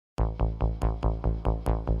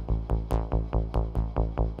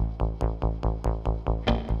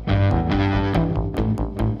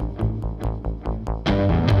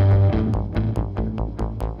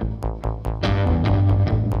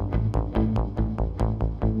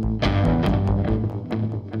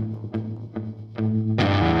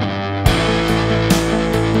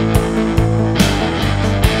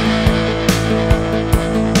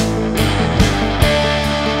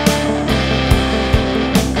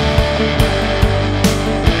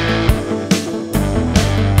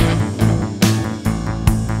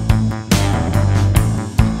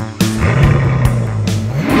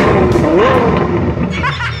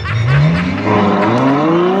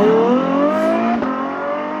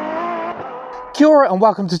Kia ora and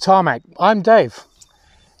welcome to Tarmac. I'm Dave.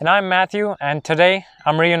 And I'm Matthew, and today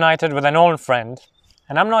I'm reunited with an old friend.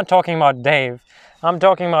 And I'm not talking about Dave, I'm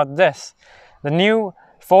talking about this, the new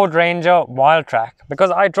Ford Ranger Wildtrak, because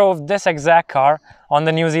I drove this exact car on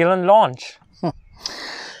the New Zealand launch.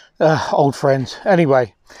 Old friend.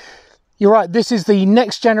 Anyway, you're right, this is the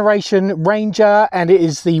next generation Ranger and it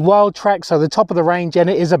is the Wildtrak, so the top of the range, and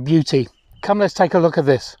it is a beauty. Come, let's take a look at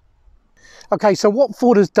this. Okay, so what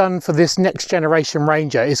Ford has done for this next generation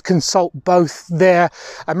Ranger is consult both their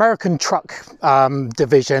American truck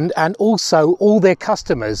division and also all their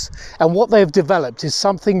customers. And what they've developed is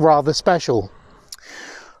something rather special.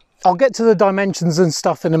 I'll get to the dimensions and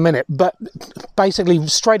stuff in a minute, but basically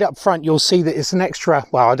straight up front, you'll see that it's an extra,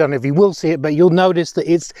 well, I don't know if you will see it, but you'll notice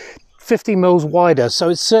that it's 50 mils wider, so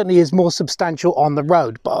it certainly is more substantial on the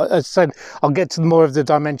road. But as I said, I'll get to more of the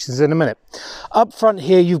dimensions in a minute. Up front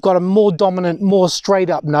here, you've got a more dominant, more straight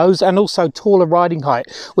up nose and also taller riding height,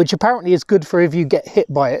 which apparently is good for if you get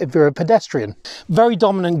hit by it if you're a pedestrian. Very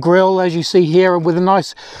dominant grille, as you see here, and with a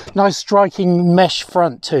nice striking mesh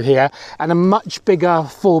front to here, and a much bigger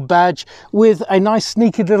full badge with a nice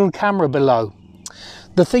sneaky little camera below.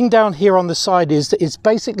 The thing down here on the side is that it's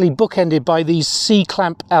basically bookended by these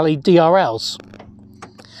C-clamp LED DRLs.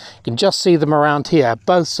 You can just see them around here,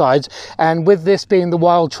 both sides, and with this being the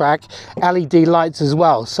Wildtrak, LED lights as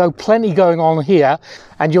well. So plenty going on here,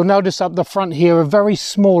 and you'll notice up the front here a very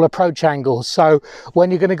small approach angle. So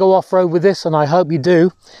when you're going to go off-road with this, and I hope you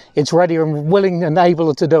do, it's ready and willing and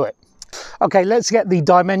able to do it. Okay, let's get the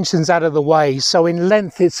dimensions out of the way. So in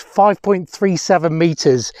length, it's 5.37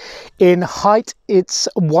 meters. In height, it's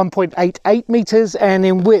 1.88 meters, and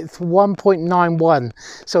in width, 1.91.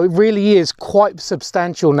 So it really is quite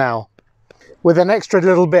substantial now, with an extra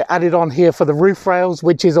little bit added on here for the roof rails,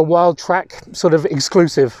 which is a Wildtrak sort of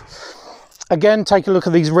exclusive. Again, take a look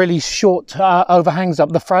at these really short overhangs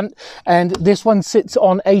up the front, and this one sits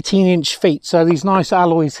on 18-inch feet, so these nice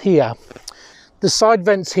alloys here. The side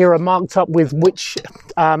vents here are marked up with which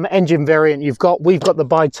engine variant you've got. We've got the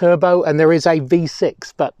bi-turbo, and there is a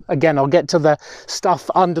V6, but again, I'll get to the stuff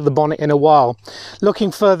under the bonnet in a while.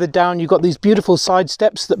 Looking further down, you've got these beautiful side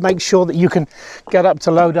steps that make sure that you can get up to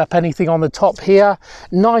load up anything on the top here.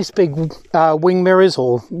 Nice big wing mirrors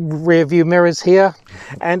or rear view mirrors here,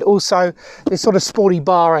 and also this sort of sporty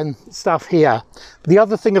bar and stuff here. The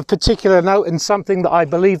other thing of particular note, and something that I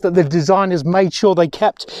believe that the designers made sure they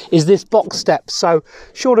kept, is this box step. So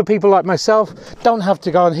shorter people like myself don't have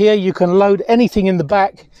to go on here. You can load anything in the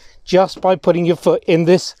back just by putting your foot in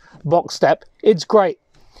this box step. It's great.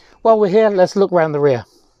 While we're here, let's look around the rear.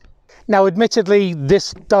 Now, admittedly,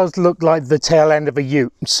 this does look like the tail end of a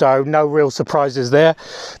ute, so no real surprises there.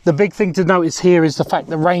 The big thing to notice here is the fact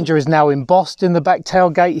that Ranger is now embossed in the back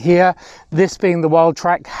tailgate here. This being the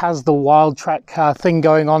Wildtrak has the Wildtrak thing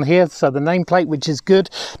going on here, so the nameplate, which is good.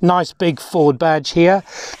 Nice big Ford badge here.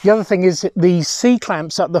 The other thing is the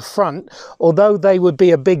C-clamps at the front, although they would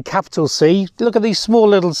be a big capital C, look at these small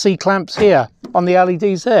little C-clamps here on the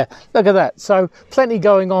LEDs there. Look at that, so plenty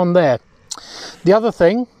going on there. The other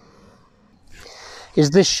thing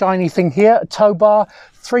is this shiny thing here, a tow bar,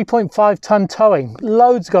 3.5 ton towing,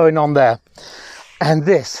 loads going on there. And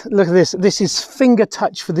this, look at this, this is finger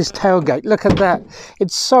touch for this tailgate. Look at that,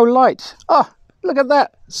 it's so light. Oh, look at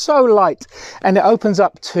that, so light. And it opens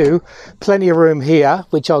up to plenty of room here,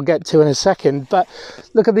 which I'll get to in a second. But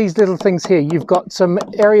look at these little things here. You've got some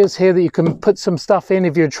areas here that you can put some stuff in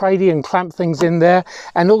if you're a tradie and clamp things in there.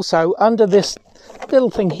 And also under this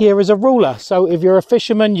little thing here is a ruler, so if you're a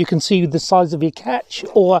fisherman you can see the size of your catch,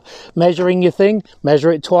 or measuring your thing,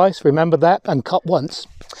 measure it twice, remember that, and cut once.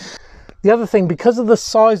 The other thing, because of the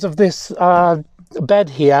size of this bed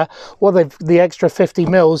here, well, the extra 50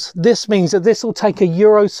 mils, this means that this will take a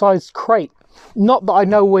Euro-sized crate. Not that I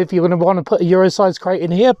know if you're going to want to put a Euro-sized crate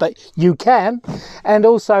in here, but you can. And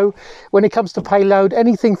also, when it comes to payload,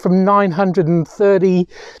 anything from 930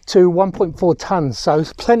 to 1.4 tons, so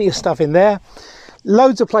plenty of stuff in there.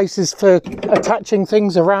 Loads of places for attaching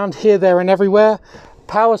things around here, there and everywhere.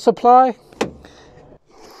 Power supply.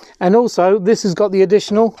 And also this has got the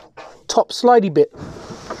additional top slidey bit.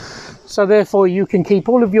 So therefore you can keep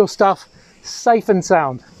all of your stuff safe and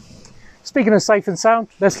sound. Speaking of safe and sound,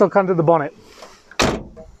 let's look under the bonnet.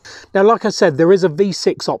 Now, like I said, there is a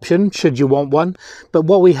V6 option should you want one, but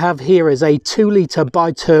what we have here is a 2-litre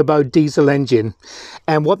bi-turbo diesel engine,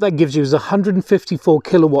 and what that gives you is 154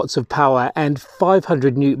 kilowatts of power and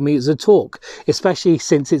 500 newton meters of torque, especially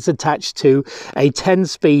since it's attached to a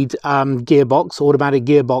 10-speed gearbox, automatic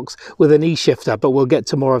gearbox with an E-shifter, but we'll get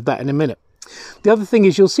to more of that in a minute. The other thing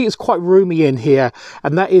is you'll see it's quite roomy in here,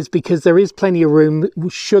 and that is because there is plenty of room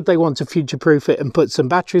should they want to future-proof it and put some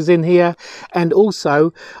batteries in here. And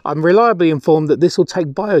also I'm reliably informed that this will take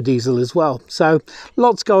biodiesel as well. So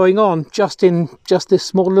lots going on just in this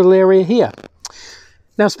small little area here.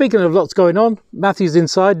 Now, speaking of lots going on, Matthew's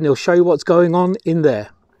inside and he'll show you what's going on in there.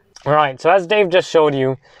 Right, so as Dave just showed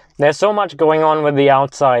you, there's so much going on with the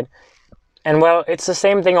outside. And well, it's the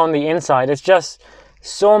same thing on the inside. It's just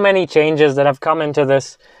so many changes that have come into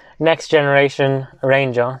this next generation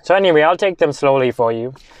Ranger. So anyway, I'll take them slowly for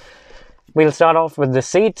you. We'll start off with the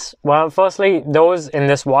seats. Well, firstly, those in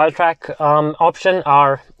this Wildtrak option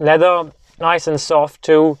are leather, nice and soft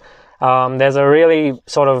too. There's a really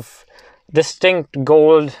sort of distinct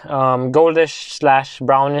gold, goldish slash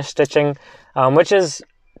brownish stitching, which is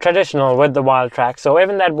traditional with the Wildtrak. So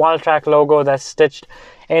even that Wildtrak logo that's stitched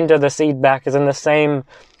into the seat back is in the same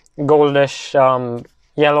goldish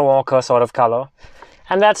yellow ochre sort of color,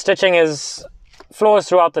 and that stitching flows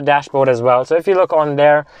throughout the dashboard as well. So if you look on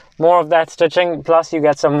there, more of that stitching, plus you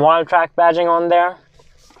get some Wildtrak badging on there.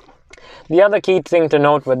 The other key thing to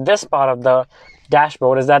note with this part of the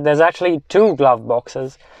dashboard is that there's actually two glove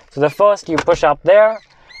boxes. So the first you push up there,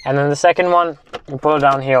 and then the second one you pull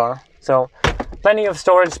down here. So plenty of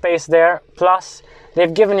storage space there, plus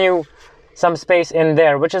they've given you some space in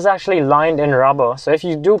there which is actually lined in rubber. So if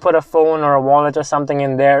you do put a phone or a wallet or something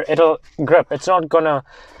in there, it'll grip. It's not gonna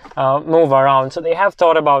move around. So they have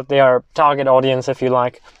thought about their target audience, if you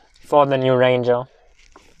like, for the new Ranger.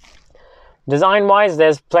 Design wise,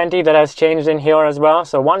 there's plenty that has changed in here as well.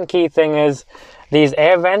 So one key thing is these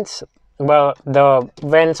air vents. Well, the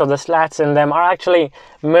vents or the slats in them are actually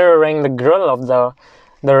mirroring the grille of the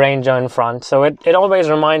Ranger in front. So it always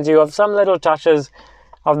reminds you of some little touches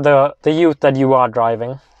of the youth that you are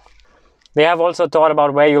driving. They have also thought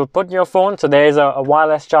about where you'll put your phone. So there is a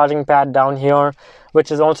wireless charging pad down here,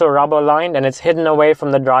 which is also rubber lined, and it's hidden away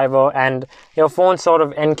from the driver, and your phone's sort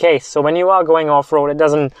of encased. So when you are going off-road, it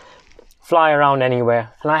doesn't fly around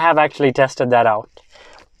anywhere. And I have actually tested that out.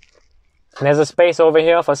 There's a space over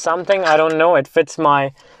here for something, I don't know. It fits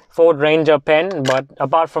my Ford Ranger pen, but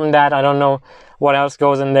apart from that, I don't know what else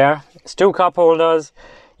goes in there. It's two cup holders.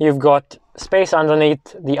 You've got space underneath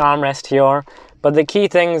the armrest here, but the key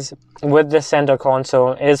things with this center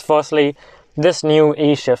console is firstly this new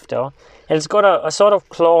e-shifter. It's got a sort of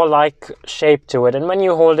claw-like shape to it, and when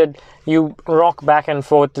you hold it, you rock back and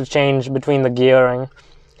forth to change between the gearing.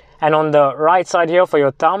 And on the right side here for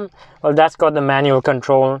your thumb, well, that's got the manual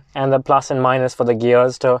control and the plus and minus for the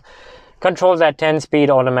gears to control that 10-speed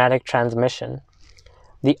automatic transmission.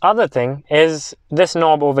 The other thing is this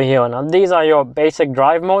knob over here. Now these are your basic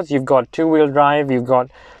drive modes. You've got two-wheel drive, you've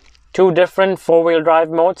got two different four-wheel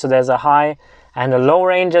drive modes. So there's a high and a low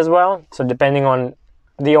range as well. So depending on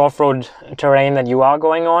the off-road terrain that you are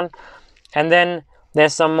going on. And then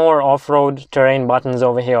there's some more off-road terrain buttons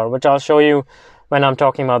over here, which I'll show you when I'm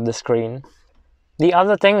talking about the screen. The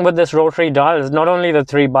other thing with this rotary dial is not only the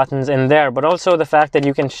 3 buttons in there, but also the fact that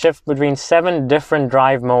you can shift between 7 different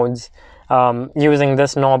drive modes using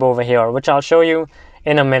this knob over here, which I'll show you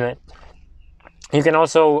in a minute. You can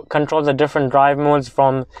also control the different drive modes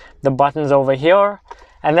from the buttons over here.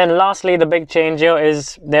 And then lastly, the big change here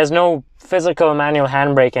is there's no physical manual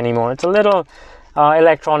handbrake anymore. It's a little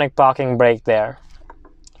electronic parking brake there.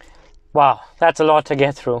 Wow, that's a lot to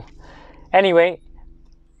get through. Anyway,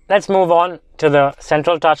 let's move on to the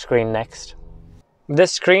central touchscreen next.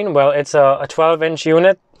 This screen, well, it's a 12-inch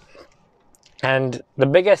unit. And the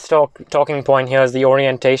biggest talking point here is the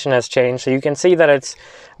orientation has changed. So you can see that it's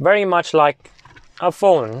very much like a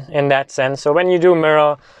phone in that sense. So when you do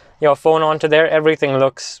mirror your phone onto there, everything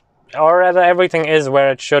looks, or rather everything is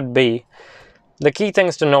where it should be. The key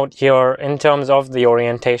things to note here in terms of the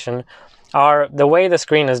orientation are the way the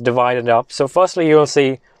screen is divided up. So firstly, you'll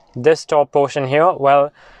see this top portion here.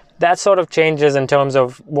 Well, that sort of changes in terms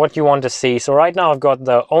of what you want to see. So right now I've got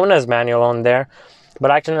the owner's manual on there,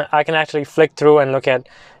 but I can actually flick through and look at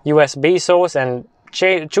USB source and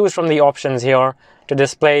choose from the options here to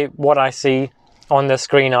display what I see on the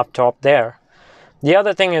screen up top there. The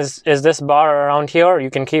other thing is this bar around here. You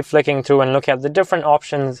can keep flicking through and look at the different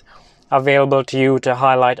options available to you to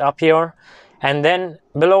highlight up here. And then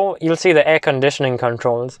below you'll see the air conditioning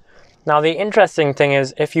controls. Now the interesting thing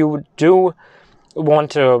is if you do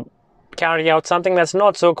want to carry out something that's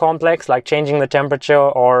not so complex, like changing the temperature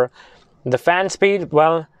or the fan speed,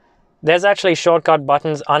 well, there's actually shortcut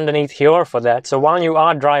buttons underneath here for that. So while you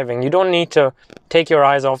are driving, you don't need to take your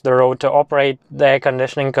eyes off the road to operate the air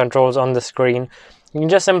conditioning controls on the screen. You can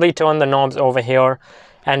just simply turn the knobs over here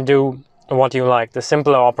and do what you like. The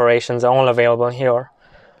simpler operations are all available here.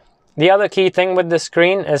 The other key thing with this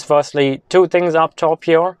screen is firstly two things up top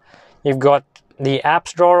here. You've got the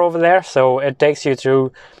apps drawer over there, so it takes you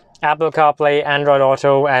to Apple CarPlay, Android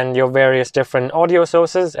Auto, and your various different audio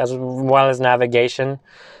sources as well as navigation.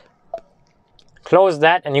 Close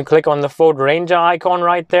that and you click on the Ford Ranger icon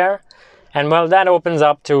right there, and well, that opens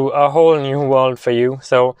up to a whole new world for you.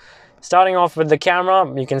 So starting off with the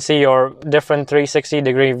camera, you can see your different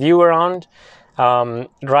 360-degree view around.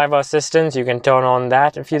 Driver assistance, you can turn on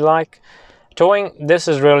that if you like. Towing, this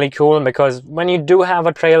is really cool because when you do have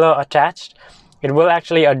a trailer attached, it will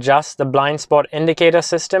actually adjust the blind spot indicator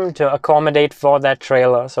system to accommodate for that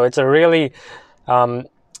trailer. So it's a really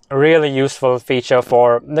useful feature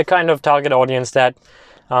for the kind of target audience that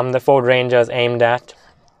the Ford Ranger is aimed at.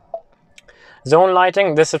 Zone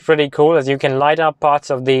lighting, this is pretty cool as you can light up parts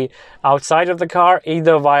of the outside of the car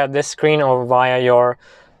either via this screen or via your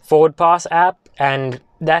Ford Pass app, and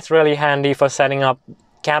that's really handy for setting up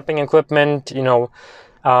camping equipment, you know,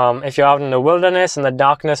 if you're out in the wilderness in the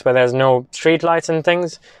darkness where there's no street lights and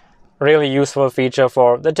things. Really useful feature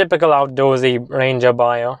for the typical outdoorsy Ranger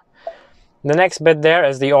buyer. The next bit there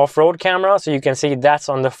is the off-road camera, so you can see that's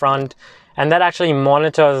on the front, and that actually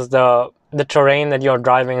monitors the terrain that you're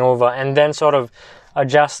driving over and then sort of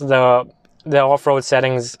adjusts the off-road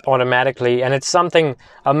settings automatically. And it's something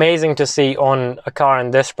amazing to see on a car in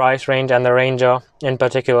this price range, and the Ranger in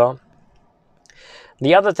particular.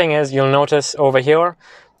 The other thing is, you'll notice over here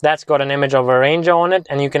that's got an image of a Ranger on it,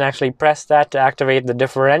 and you can actually press that to activate the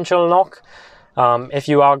differential lock if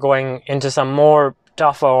you are going into some more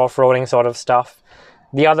tougher off-roading sort of stuff.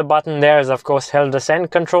 The other button there is of course hill descent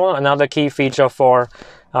control, another key feature for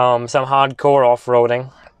some hardcore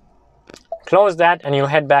off-roading. Close that and you'll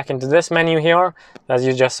head back into this menu here. As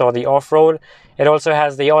you just saw, the off-road. It also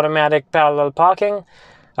has the automatic parallel parking,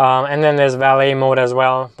 and then there's valet mode as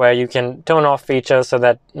well, where you can turn off features so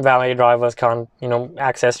that valet drivers can't, you know,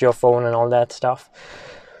 access your phone and all that stuff.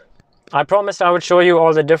 I promised I would show you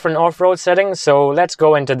all the different off-road settings, so let's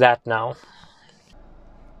go into that now.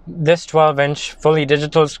 This 12-inch fully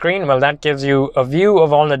digital screen, well, that gives you a view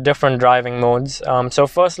of all the different driving modes. So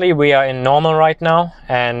firstly, we are in normal right now,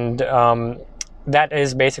 and that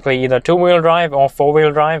is basically either two-wheel drive or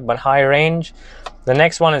four-wheel drive, but high range. The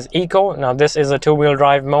next one is eco. Now this is a two-wheel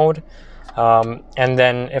drive mode, and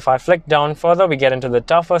then if I flick down further, we get into the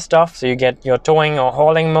tougher stuff, so you get your towing or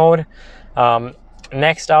hauling mode.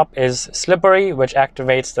 Next up is slippery, which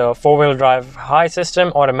activates the four-wheel drive high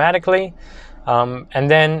system automatically. And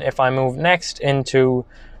then if I move next into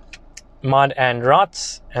mud and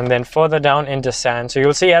ruts, and then further down into sand. So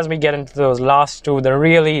you'll see as we get into those last two, the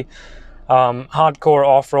really hardcore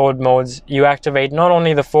off-road modes, you activate not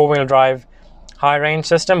only the four-wheel drive high range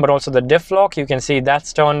system, but also the diff lock. You can see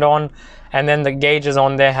that's turned on, and then the gauges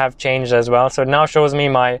on there have changed as well. So it now shows me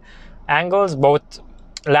my angles both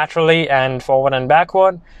laterally and forward and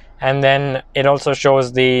backward, and then it also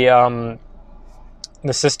shows the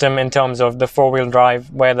system in terms of the four-wheel drive,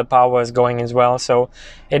 where the power is going as well. So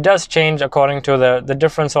it does change according to the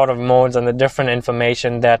different sort of modes and the different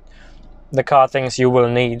information that the car thinks you will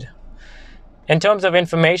need. In terms of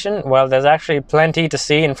information, well, there's actually plenty to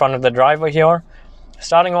see in front of the driver here.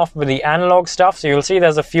 Starting off with the analog stuff, so you'll see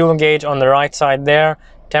there's a fuel gauge on the right side there,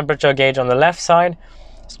 temperature gauge on the left side.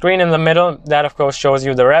 Screen in the middle, that of course shows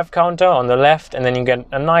you the rev counter on the left, and then you get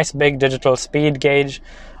a nice big digital speed gauge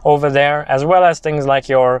over there, as well as things like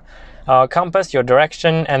your compass, your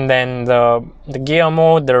direction, and then the gear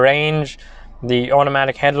mode, the range, the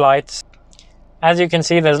automatic headlights. As you can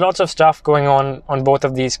see, there's lots of stuff going on both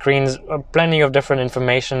of these screens, plenty of different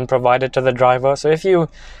information provided to the driver. So if you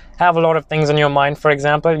have a lot of things on your mind, for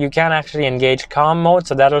example, you can actually engage calm mode,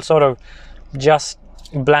 so that'll sort of just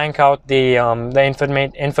blank out the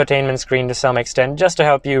infotainment screen to some extent, just to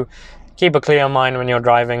help you keep a clear mind when you're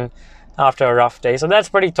driving after a rough day. So that's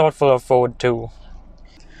pretty thoughtful of Ford too.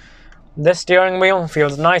 This steering wheel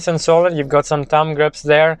feels nice and solid. You've got some thumb grips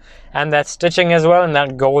there, and that stitching as well in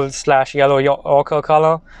that gold/yellow ochre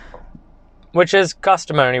color, which is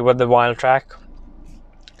customary with the Wildtrak.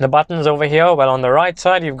 The buttons over here, well, on the right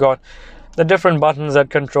side you've got the different buttons that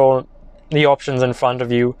control the options in front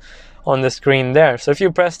of you on the screen there. So if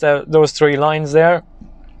you press those three lines there,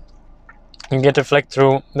 you get to flick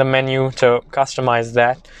through the menu to customize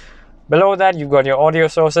that. Below that you've got your audio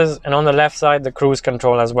sources, and on the left side the cruise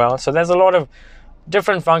control as well. So there's a lot of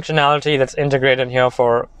different functionality that's integrated here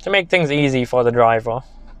to make things easy for the driver.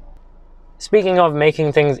 Speaking of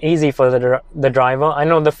making things easy for the driver, I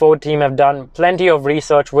know the Ford team have done plenty of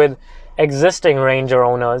research with existing Ranger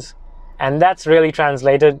owners, and that's really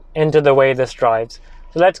translated into the way this drives.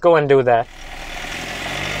 So let's go and do that.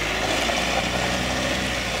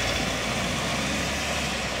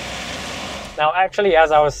 Now, actually,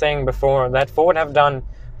 as I was saying before, that Ford have done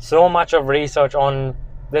so much of research on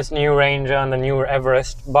this new Ranger and the new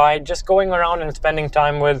Everest by just going around and spending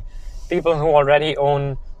time with people who already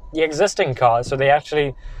own the existing cars. So they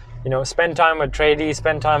actually, spend time with tradies,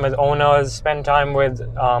 spend time with owners, spend time with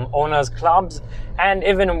owners clubs, and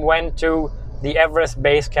even went to the Everest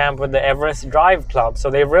base camp with the Everest Drive Club.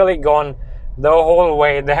 So they've really gone the whole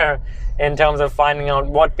way there in terms of finding out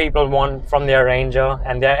what people want from their Ranger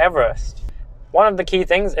and their Everest. One of the key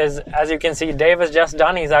things is, as you can see, Dave has just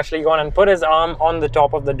done, he's actually gone and put his arm on the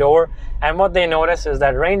top of the door, and what they notice is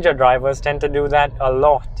that Ranger drivers tend to do that a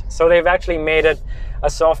lot. So they've actually made it a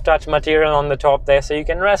soft touch material on the top there, so you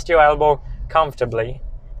can rest your elbow comfortably.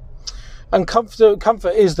 And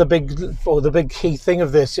comfort is the big key thing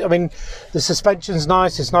of this. I mean, the suspension's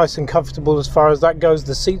nice, it's nice and comfortable as far as that goes.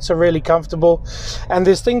 The seats are really comfortable. And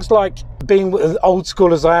there's things like, being old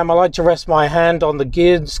school as I am, I like to rest my hand on the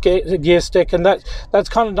gear stick, and that's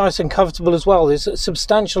kind of nice and comfortable as well. It's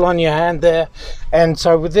substantial on your hand there. And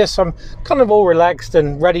so with this, I'm kind of all relaxed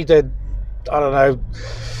and ready to, I don't know,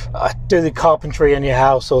 do the carpentry in your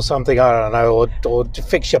house or something, I don't know, or to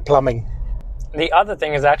fix your plumbing. The other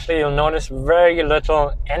thing is, actually, you'll notice very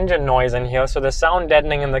little engine noise in here. So the sound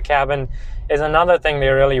deadening in the cabin is another thing they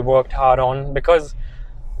really worked hard on, because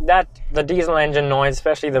the diesel engine noise,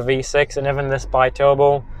 especially the V6 and even this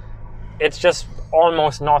bi-turbo, it's just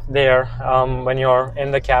almost not there when you're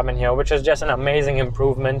in the cabin here, which is just an amazing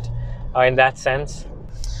improvement in that sense.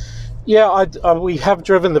 Yeah, we have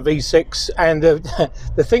driven the V6, and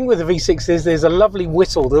the thing with the V6 is there's a lovely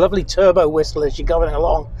whistle, the lovely turbo whistle as you're going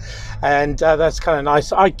along, and that's kind of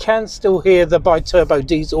nice. I can still hear the bi-turbo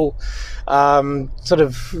diesel, sort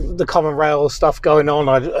of the common rail stuff going on.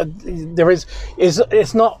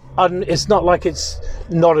 It's not like it's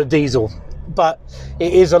not a diesel, but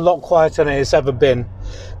it is a lot quieter than it's ever been.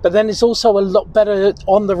 But then it's also a lot better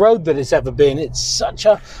on the road than it's ever been. It's such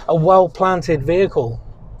a well-planted vehicle.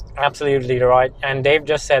 Absolutely right. And Dave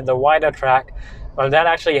just said the wider track, well, that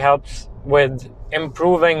actually helps with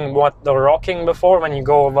improving the rocking before when you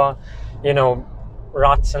go over,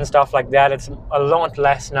 ruts and stuff like that. It's a lot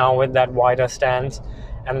less now with that wider stance,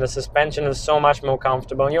 and the suspension is so much more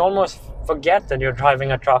comfortable. You almost forget that you're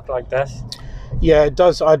driving a truck like this. Yeah, it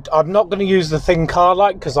does. I'm not going to use the thin car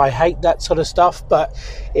light because I hate that sort of stuff, but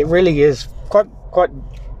it really is quite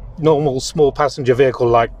normal small passenger vehicle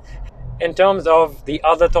like. In terms of the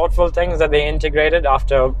other thoughtful things that they integrated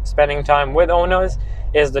after spending time with owners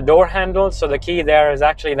is the door handles. So the key there is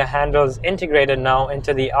actually the handles integrated now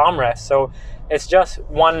into the armrest. So it's just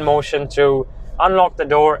one motion to unlock the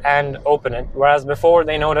door and open it. Whereas before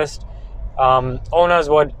they noticed owners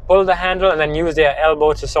would pull the handle and then use their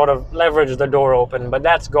elbow to sort of leverage the door open. But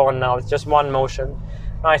that's gone now. It's just one motion.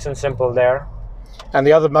 Nice and simple there. And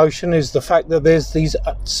the other motion is the fact that there's these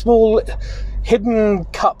small hidden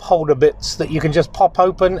cup holder bits that you can just pop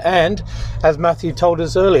open, and as Matthew told me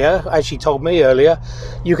earlier,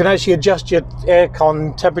 you can actually adjust your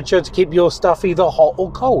aircon temperature to keep your stuff either hot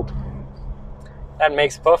or cold. That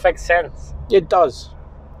makes perfect sense. It does.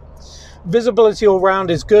 Visibility all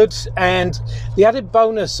round is good, and the added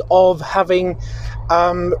bonus of having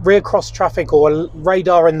rear cross traffic or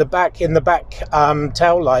radar in the back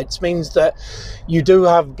tail lights means that you do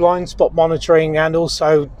have blind spot monitoring, and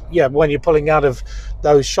also when you're pulling out of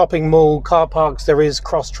those shopping mall car parks there is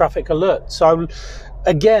cross traffic alert. So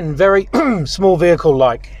again, very small vehicle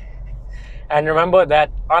like. And remember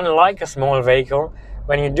that unlike a small vehicle,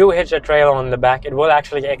 when you do hitch a trailer on the back, it will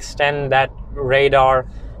actually extend that radar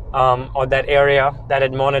or that area that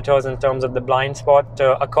it monitors in terms of the blind spot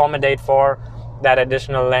to accommodate for that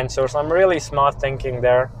additional lens. So some really smart thinking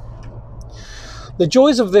there. The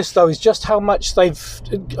joys of this though is just how much I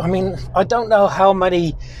don't know how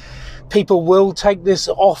many people will take this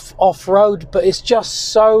off-road, but it's just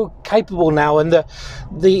so capable now, and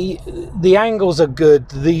the angles are good,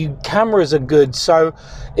 the cameras are good. So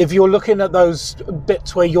if you're looking at those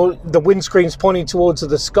bits where the windscreen's pointing towards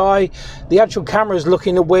the sky, the actual camera is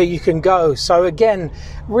looking at where you can go. So again,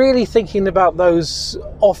 really thinking about those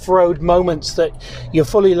off-road moments that you're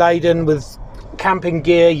fully laden with camping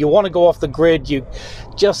gear, you want to go off the grid, you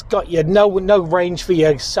just got your no range for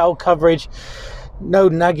your cell coverage, no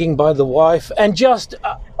nagging by the wife, and just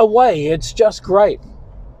away. It's just great.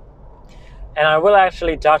 And I will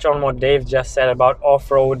actually touch on what Dave just said about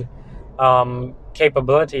off-road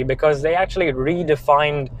capability, because they actually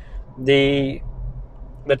redefined the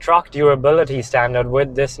truck durability standard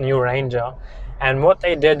with this new Ranger. And what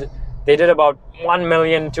they did about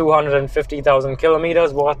 1,250,000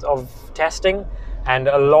 kilometers worth of testing, and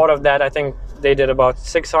a lot of that, I think They did about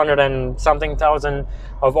 600 and something thousand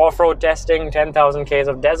of off-road testing, 10,000 Ks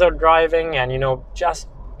of desert driving, and just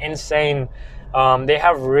insane. They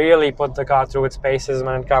have really put the car through its paces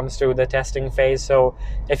when it comes to the testing phase. So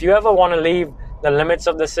if you ever want to leave the limits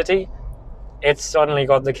of the city, it's certainly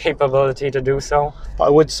got the capability to do so. I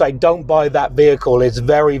would say don't buy that vehicle. It's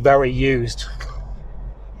very, very used.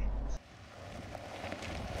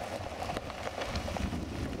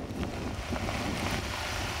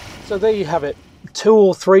 So there you have it. 2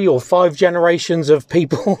 or 3 or 5 generations of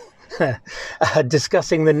people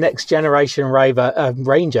discussing the next generation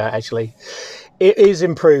Ranger. Actually, it is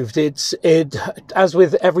improved. As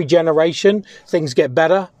with every generation, things get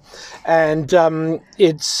better, and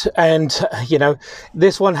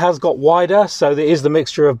this one has got wider, so there is the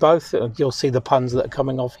mixture of both. You'll see the puns that are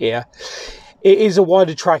coming off here. It is a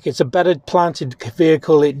wider track. It's a better planted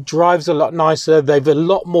vehicle. It drives a lot nicer. They've a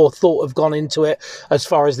lot more thought have gone into it as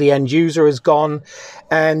far as the end user has gone.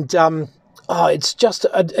 And it's just,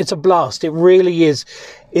 it's a blast. It really is.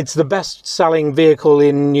 It's the best selling vehicle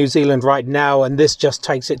in New Zealand right now. And this just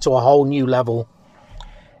takes it to a whole new level.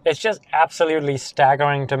 It's just absolutely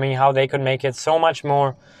staggering to me how they could make it so much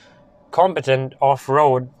more competent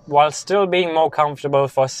off-road while still being more comfortable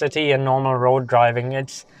for city and normal road driving.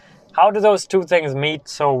 How do those two things meet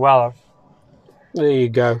so well? There you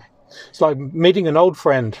go. It's like meeting an old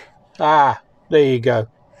friend. There you go.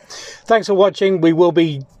 Thanks for watching. We will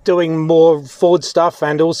be doing more Ford stuff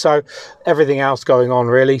and also everything else going on,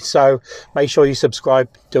 really. So make sure you subscribe.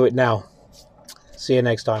 Do it now. See you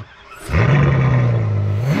next time.